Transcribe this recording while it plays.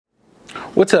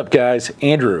What's up guys,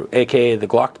 Andrew aka the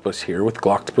Glocktopus here with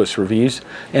Glocktopus Reviews,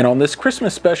 and on this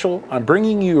Christmas special I'm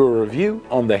bringing you a review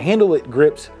on the Handle It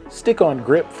Grips stick-on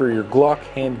grip for your Glock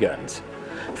handguns.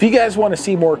 If you guys want to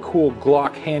see more cool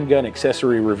Glock handgun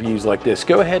accessory reviews like this,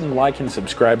 go ahead and like and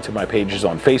subscribe to my pages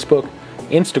on Facebook,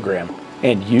 Instagram,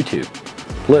 and YouTube.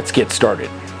 Let's get started.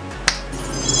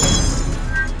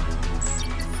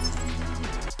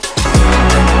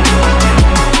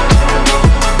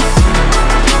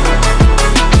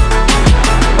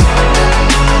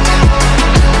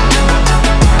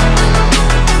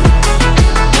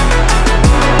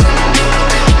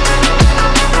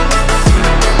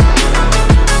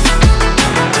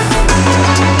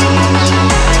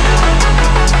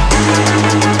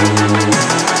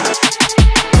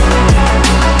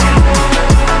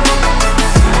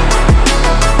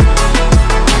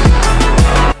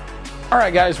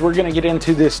 Alright guys, we're going to get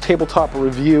into this tabletop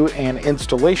review and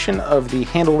installation of the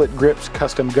Handle It Grips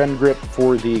custom gun grip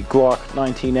for the Glock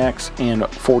 19X and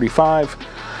 45.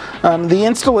 The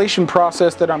installation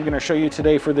process that I'm going to show you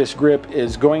today for this grip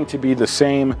is going to be the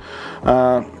same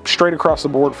straight across the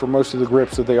board for most of the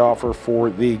grips that they offer for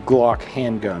the Glock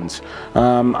handguns.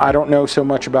 I don't know so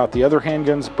much about the other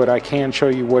handguns, but I can show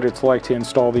you what it's like to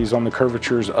install these on the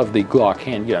curvatures of the Glock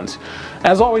handguns.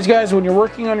 As always guys, when you're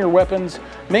working on your weapons,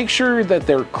 make sure that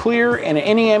they're clear and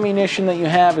any ammunition that you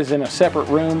have is in a separate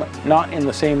room, not in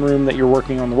the same room that you're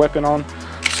working on the weapon on.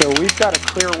 So we've got a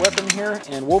clear weapon here,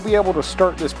 and we'll be able to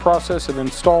start this process of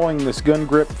installing this gun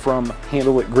grip from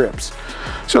Handle It Grips.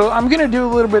 So I'm going to do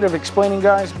a little bit of explaining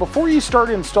guys. Before you start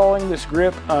installing this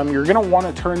grip, you're going to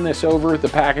want to turn this over, the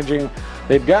packaging.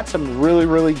 They've got some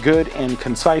really good and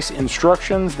concise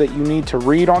instructions that you need to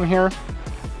read on here.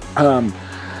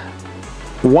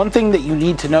 One thing that you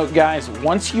need to note guys,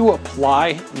 once you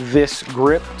apply this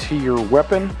grip to your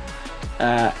weapon,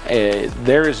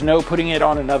 there is no putting it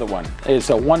on another one. It's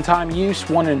a one-time use,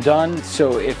 one and done.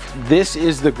 So if this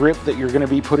is the grip that you're going to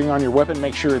be putting on your weapon,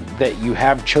 make sure that you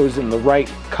have chosen the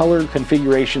right color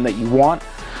configuration that you want.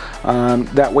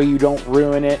 That way you don't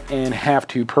ruin it and have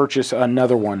to purchase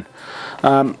another one.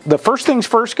 The first things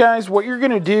first guys, what you're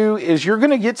going to do is you're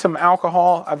going to get some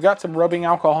alcohol. I've got some rubbing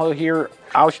alcohol here,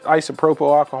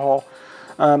 isopropyl alcohol.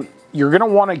 You're going to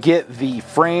want to get the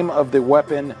frame of the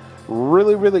weapon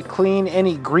really clean,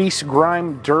 any grease,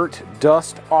 grime, dirt,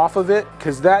 dust off of it,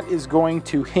 because that is going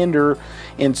to hinder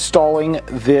installing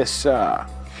this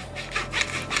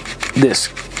this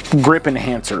grip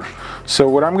enhancer. So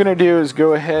what I'm going to do is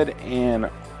go ahead and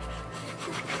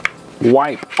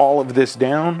wipe all of this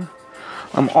down.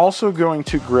 I'm also going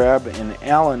to grab an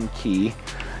Allen key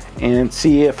and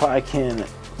see if I can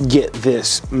get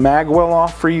this mag well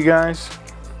off for you guys.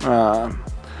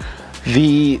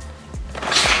 The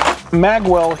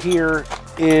magwell here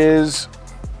is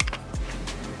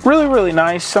really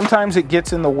nice. Sometimes it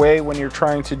gets in the way when you're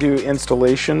trying to do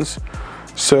installations.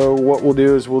 So what we'll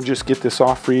do is we'll just get this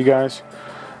off for you guys,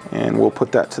 and we'll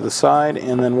put that to the side,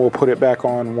 and then we'll put it back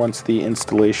on once the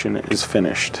installation is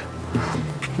finished.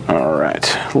 All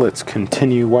right, let's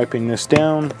continue wiping this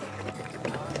down.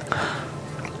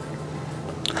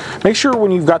 Make sure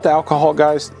when you've got the alcohol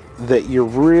guys that you're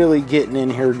really getting in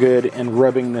here good and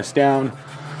rubbing this down,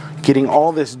 getting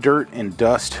all this dirt and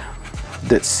dust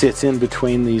that sits in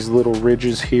between these little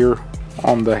ridges here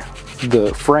on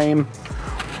the frame.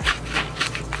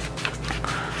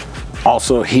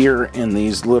 Also here in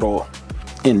these little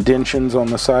indentions on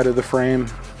the side of the frame.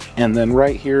 And then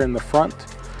right here in the front,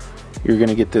 you're going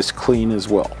to get this clean as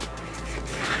well.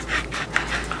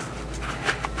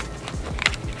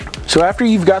 So after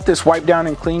you've got this wiped down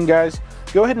and clean guys,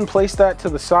 go ahead and place that to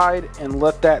the side and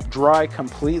let that dry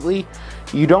completely.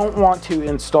 You don't want to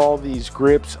install these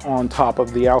grips on top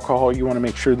of the alcohol. You want to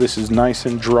make sure this is nice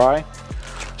and dry.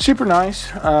 Super nice.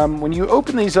 When you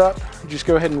open these up, just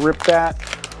go ahead and rip that.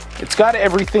 It's got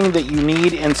everything that you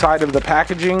need inside of the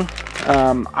packaging.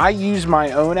 I use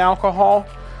my own alcohol,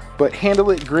 but Handle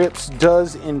It Grips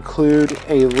does include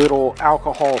a little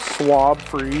alcohol swab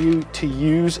for you to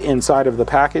use inside of the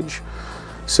package.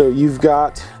 So you've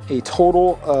got a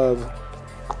total of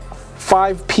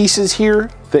 5 pieces here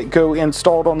that go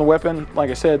installed on the weapon. Like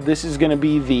I said, this is going to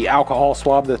be the alcohol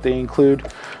swab that they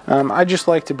include. I just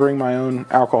like to bring my own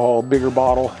alcohol, bigger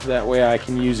bottle, that way I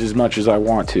can use as much as I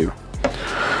want to.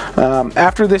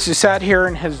 After this is sat here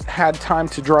and has had time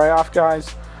to dry off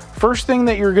guys, first thing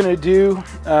that you're going to do,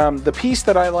 the piece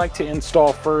that I like to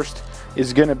install first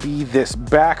is going to be this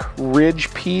back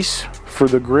ridge piece for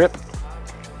the grip.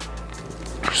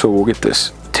 So we'll get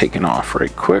this taken off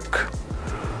right quick.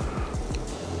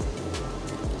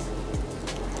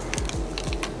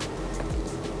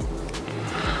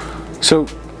 So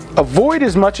avoid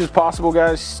as much as possible,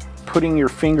 guys, putting your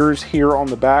fingers here on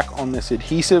the back on this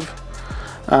adhesive.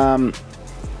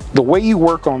 The way you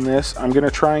work on this, I'm going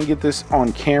to try and get this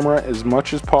on camera as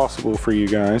much as possible for you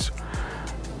guys.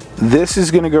 This is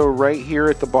going to go right here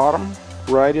at the bottom,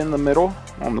 right in the middle,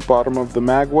 on the bottom of the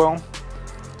mag well.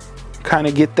 Kind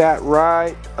of get that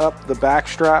right up the back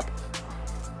strap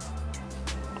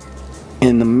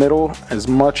in the middle as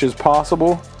much as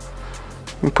possible.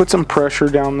 And put some pressure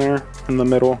down there in the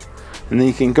middle. And then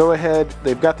you can go ahead,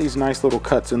 they've got these nice little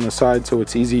cuts in the side so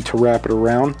it's easy to wrap it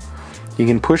around. You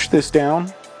can push this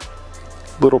down,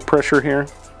 little pressure here.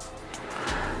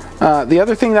 The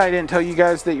other thing that I didn't tell you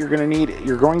guys that you're going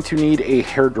to need a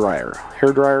hair dryer.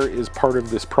 Hair dryer is part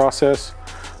of this process.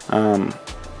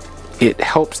 It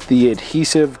helps the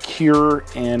adhesive cure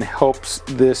and helps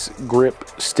this grip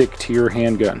stick to your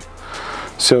handgun.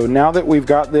 So now that we've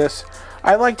got this,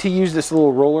 I like to use this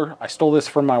little roller. I stole this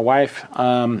from my wife.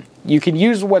 You can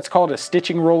use what's called a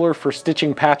stitching roller for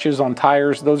stitching patches on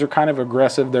tires. Those are kind of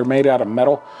aggressive. They're made out of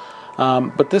metal.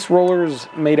 But this roller is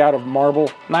made out of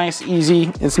marble. Nice,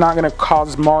 easy. It's not going to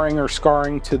cause marring or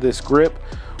scarring to this grip.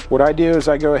 What I do is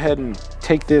I go ahead and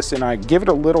take this and I give it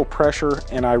a little pressure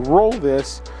and I roll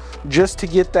this just to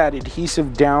get that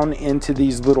adhesive down into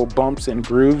these little bumps and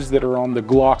grooves that are on the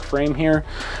Glock frame here.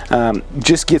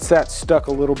 Just gets that stuck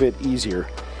a little bit easier.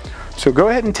 So go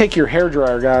ahead and take your hair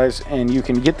dryer, guys, and you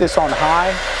can get this on high.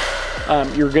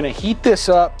 You're going to heat this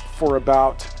up for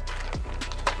about,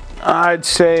 I'd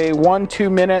say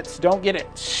 1-2 minutes. Don't get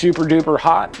it super duper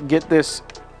hot. Get this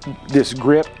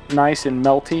grip nice and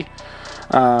melty.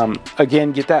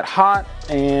 Again, get that hot,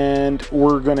 and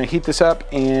we're going to heat this up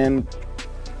and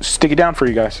stick it down for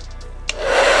you guys.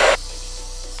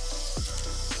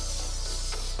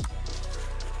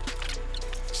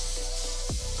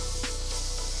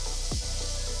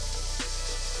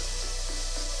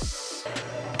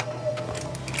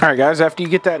 All right, guys, after you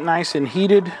get that nice and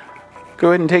heated, go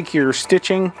ahead and take your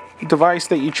stitching device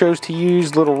that you chose to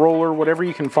use, little roller, whatever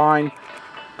you can find.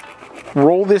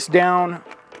 Roll this down,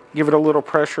 give it a little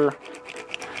pressure.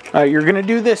 You're going to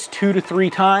do this 2 to 3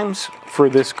 times for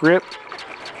this grip.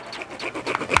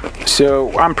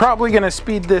 So I'm probably going to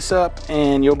speed this up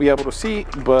and you'll be able to see,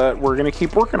 but we're going to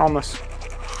keep working on this.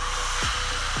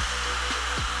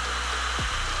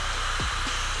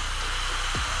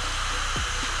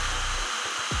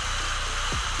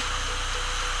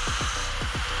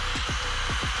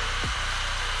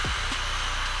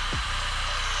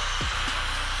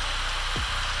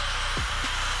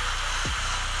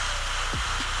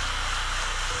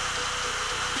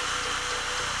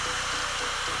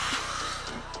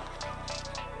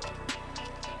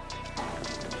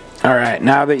 All right,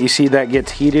 now that you see that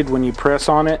gets heated, when you press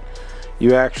on it,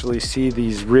 you actually see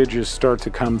these ridges start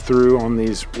to come through on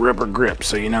these rubber grips.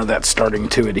 So you know that's starting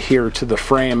to adhere to the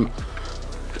frame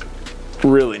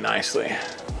really nicely.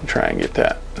 Try and get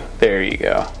that. There you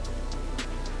go.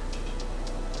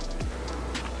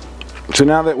 So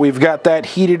now that we've got that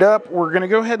heated up, we're gonna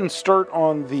go ahead and start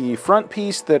on the front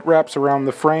piece that wraps around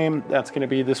the frame. That's gonna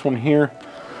be this one here.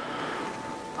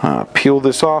 Peel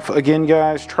this off. Again,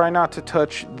 guys, try not to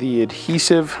touch the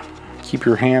adhesive. Keep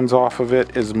your hands off of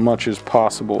it as much as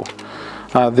possible.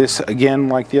 This, again,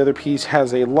 like the other piece,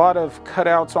 has a lot of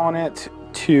cutouts on it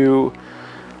to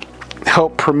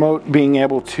help promote being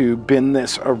able to bend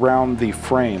this around the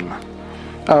frame.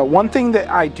 One thing that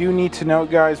I do need to note,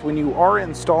 guys, when you are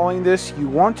installing this, you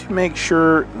want to make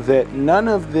sure that none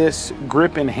of this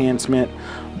grip enhancement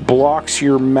blocks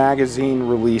your magazine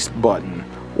release button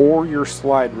or your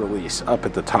slide release up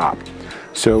at the top.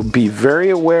 So be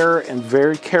very aware and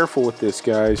very careful with this,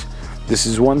 guys. This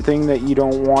is one thing that you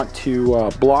don't want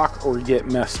to block or get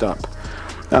messed up.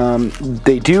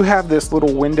 They do have this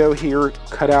little window here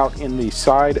cut out in the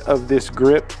side of this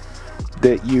grip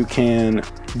that you can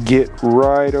get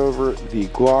right over the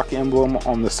Glock emblem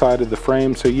on the side of the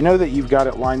frame. So you know that you've got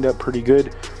it lined up pretty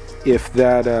good if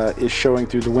that is showing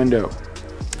through the window.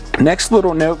 Next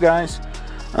little note, guys.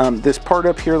 This part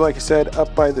up here, like I said,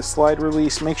 up by the slide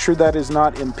release, make sure that is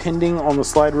not impinging on the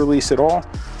slide release at all.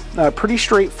 Pretty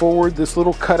straightforward. This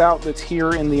little cutout that's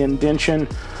here in the indention,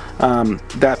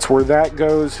 that's where that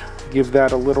goes. Give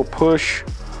that a little push.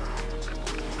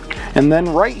 And then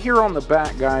right here on the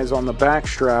back, guys, on the back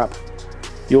strap,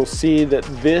 you'll see that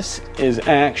this is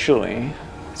actually,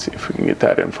 let's see if we can get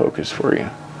that in focus for you.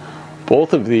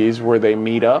 Both of these, where they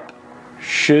meet up,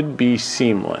 should be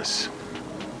seamless.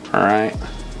 All right.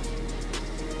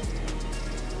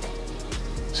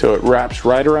 So it wraps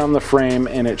right around the frame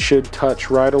and it should touch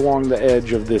right along the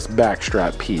edge of this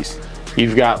backstrap piece.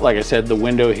 You've got, like I said, the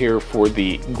window here for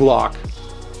the Glock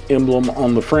emblem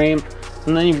on the frame.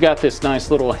 And then you've got this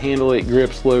nice little Handle It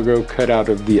Grips logo cut out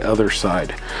of the other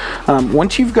side.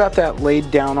 Once you've got that laid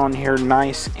down on here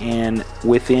nice and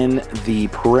within the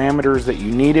parameters that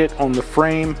you need it on the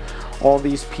frame, all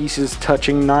these pieces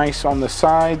touching nice on the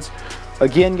sides.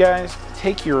 Again, guys,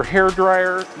 take your hair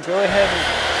dryer, go ahead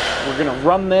and we're gonna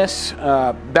run this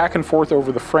back and forth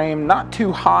over the frame, not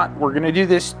too hot. We're gonna do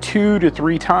this 2 to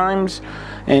 3 times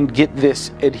and get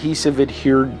this adhesive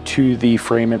adhered to the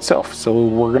frame itself. So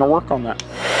we're gonna work on that.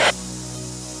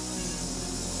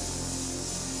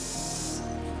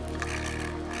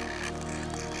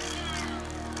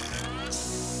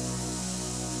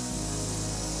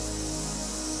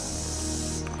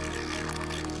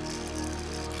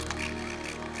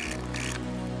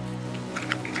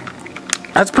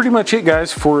 That's pretty much it,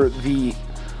 guys, for the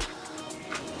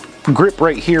grip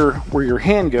right here where your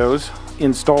hand goes.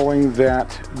 Installing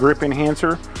that grip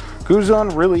enhancer goes on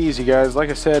really easy, guys. Like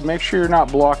I said, make sure you're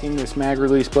not blocking this mag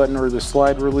release button or the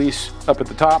slide release up at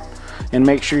the top, and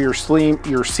make sure your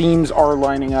seams are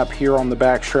lining up here on the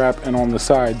back strap and on the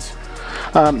sides.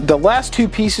 The last 2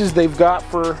 pieces they've got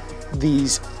for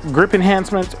these grip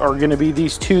enhancements are going to be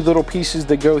these 2 little pieces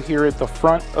that go here at the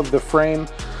front of the frame.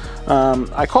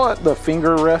 I call it the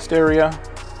finger rest area.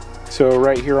 So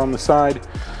right here on the side,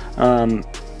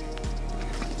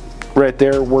 right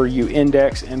there where you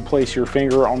index and place your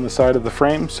finger on the side of the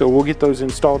frame. So we'll get those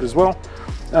installed as well.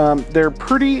 They're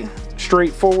pretty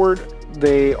straightforward.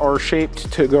 They are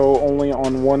shaped to go only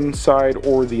on one side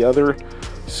or the other,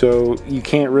 so you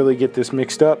can't really get this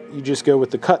mixed up. You just go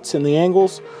with the cuts and the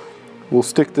angles. We'll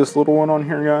stick this little one on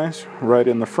here, guys, right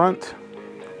in the front.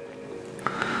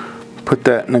 Put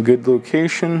that in a good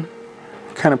location.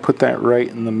 Kind of put that right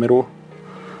in the middle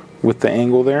with the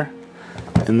angle there.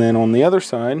 And then on the other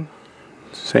side,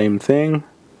 same thing.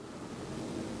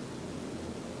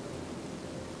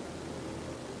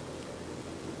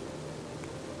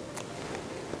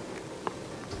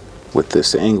 With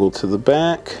this angle to the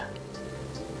back,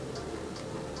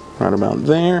 right about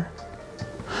there.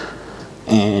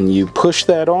 And you push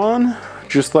that on,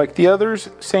 just like the others.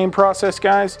 Same process,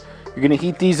 guys. You're gonna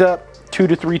heat these up 2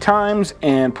 to 3 times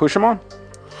and push them on.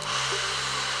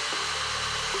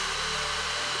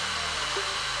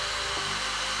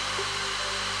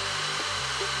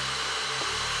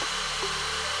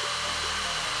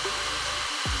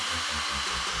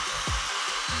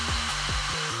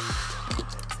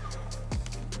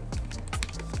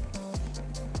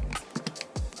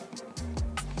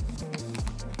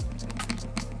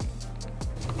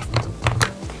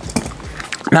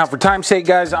 Now, for time's sake,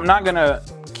 guys, I'm not gonna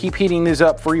keep heating these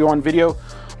up for you on video,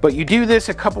 but you do this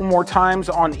a couple more times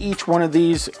on each one of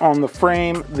these on the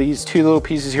frame, these 2 little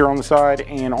pieces here on the side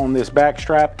and on this back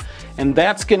strap, and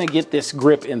that's gonna get this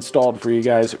grip installed for you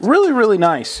guys. Really, really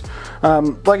nice.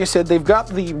 Like I said, they've got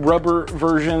the rubber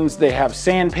versions, they have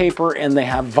sandpaper, and they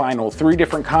have vinyl. 3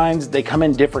 different kinds. They come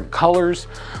in different colors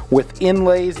with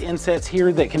inlays, insets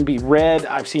here that can be red.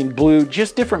 I've seen blue,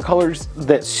 just different colors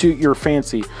that suit your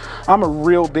fancy. I'm a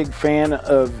real big fan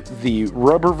of the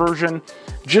rubber version.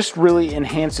 Just really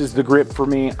enhances the grip for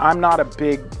me. I'm not a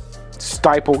big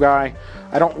stipple guy.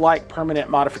 I don't like permanent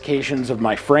modifications of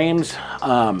my frames.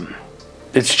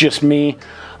 It's just me.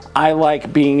 I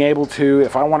like being able to,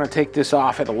 if I want to take this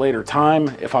off at a later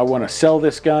time, if I want to sell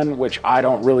this gun, which I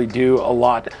don't really do a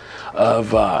lot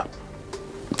of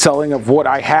selling of what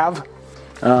I have.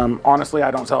 Honestly,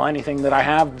 I don't sell anything that I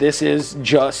have. This is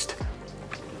just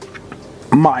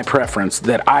my preference,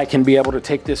 that I can be able to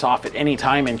take this off at any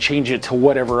time and change it to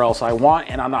whatever else I want,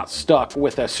 and I'm not stuck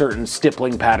with a certain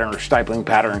stippling pattern or stipling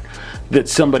pattern that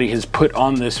somebody has put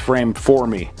on this frame for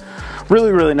me.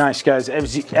 Really, really nice, guys.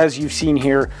 As you've seen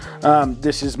here,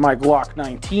 this is my Glock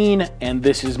 19 and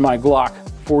this is my Glock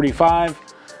 45.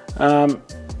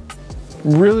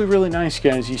 Really, really nice,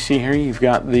 guys. You see here, you've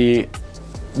got the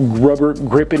rubber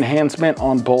grip enhancement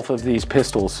on both of these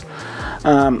pistols.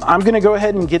 I'm gonna go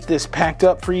ahead and get this packed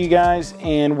up for you guys,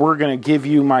 and we're gonna give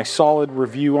you my solid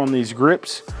review on these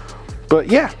grips. But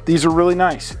yeah, these are really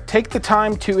nice. Take the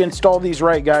time to install these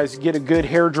right, guys. Get a good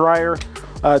hair dryer.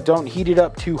 Don't heat it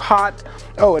up too hot.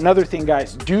 Oh, another thing,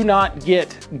 guys, do not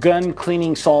get gun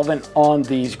cleaning solvent on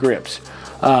these grips.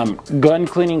 Gun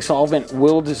cleaning solvent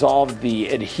will dissolve the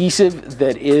adhesive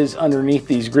that is underneath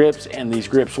these grips, and these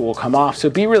grips will come off. So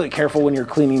be really careful when you're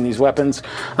cleaning these weapons.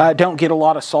 Don't get a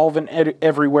lot of solvent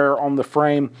everywhere on the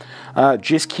frame.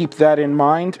 Just keep that in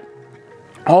mind.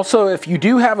 Also, if you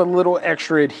do have a little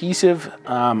extra adhesive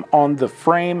on the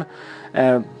frame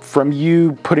from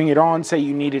you putting it on, say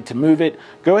you needed to move it,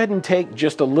 go ahead and take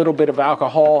just a little bit of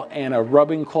alcohol and a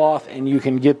rubbing cloth, and you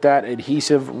can get that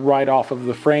adhesive right off of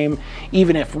the frame.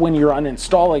 Even if when you're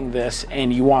uninstalling this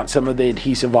and you want some of the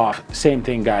adhesive off, same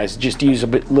thing guys, just use a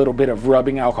little bit of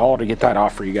rubbing alcohol to get that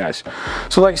off for you guys.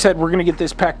 So like I said, we're gonna get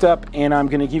this packed up, and I'm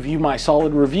gonna give you my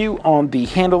solid review on the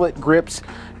Handle It Grips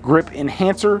Grip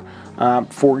Enhancer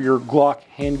for your Glock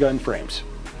handgun frames.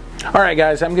 All right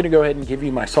guys, I'm gonna go ahead and give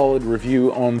you my solid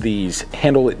review on these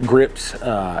Handle It Grips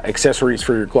accessories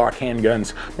for your Glock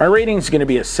handguns. My rating is gonna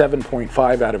be a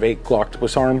 7.5 out of 8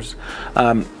 Glock arms.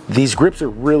 These grips are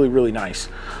really, really nice.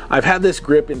 I've had this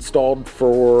grip installed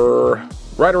for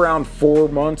right around 4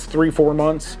 months, 3-4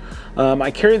 months. I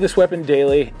carry this weapon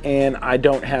daily, and I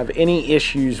don't have any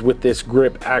issues with this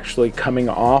grip actually coming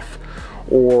off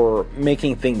or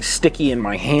making things sticky in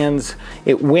my hands.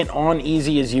 It went on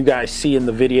easy, as you guys see in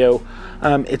the video.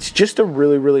 It's just a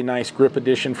really, really nice grip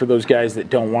addition for those guys that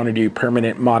don't want to do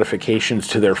permanent modifications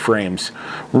to their frames.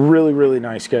 Really, really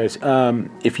nice, guys.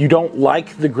 If you don't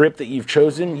like the grip that you've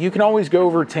chosen, you can always go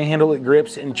over to Handle It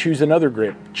Grips and choose another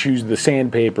grip. Choose the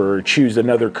sandpaper or choose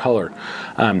another color.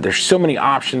 There's so many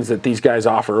options that these guys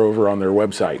offer over on their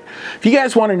website. If you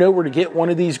guys want to know where to get one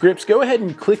of these grips, go ahead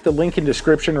and click the link in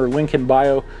description or link in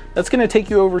bio. That's going to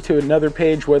take you over to another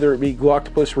page, whether it be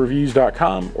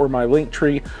glocktopusreviews.com or my link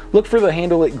tree. Look for the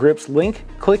Handle It Grips link,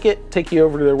 click it, take you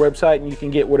over to their website, and you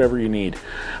can get whatever you need.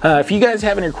 If you guys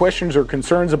have any questions or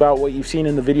concerns about what you've seen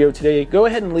in the video today, go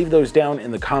ahead and leave those down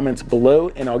in the comments below,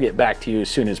 and I'll get back to you as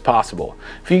soon as possible.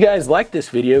 If you guys like this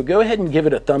video, go ahead and give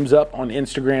it a thumbs up on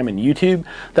Instagram and YouTube.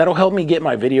 That'll help me get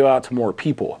my video out to more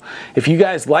people. If you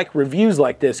guys like reviews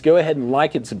like this, go ahead and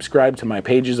like and subscribe to my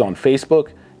pages on Facebook,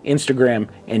 Instagram,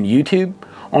 and YouTube.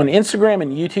 On Instagram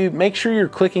and YouTube, make sure you're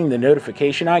clicking the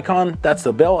notification icon. That's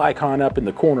the bell icon up in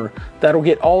the corner. That'll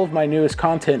get all of my newest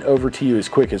content over to you as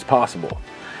quick as possible.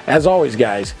 As always,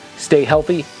 guys, stay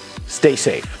healthy, stay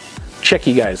safe. Check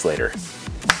you guys later.